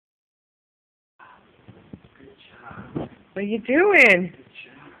What are you doing?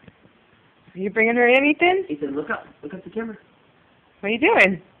 Are you bringing her in, Ethan? Ethan, look up. Look up the camera. What are you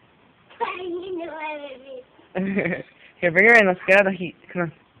doing? You know what I mean. Here, bring her in. Let's get out of the heat. Come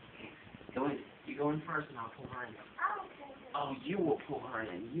on. Go in. You go in first and I'll pull her in. Oh, you will pull her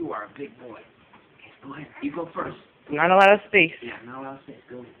in. You are a big boy. Okay, go ahead. You go first. Not a lot of space. Yeah, not a lot of space.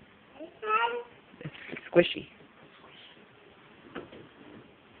 Go in. It's squishy.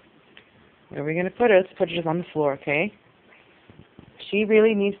 Where are we going to put her? Let's put her just on the floor, okay? She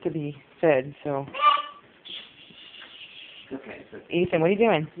really needs to be fed, so... Okay, so Ethan, what are you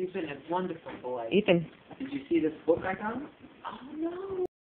doing? you've been a wonderful boy. Ethan. Did you see this book I got? Oh, no.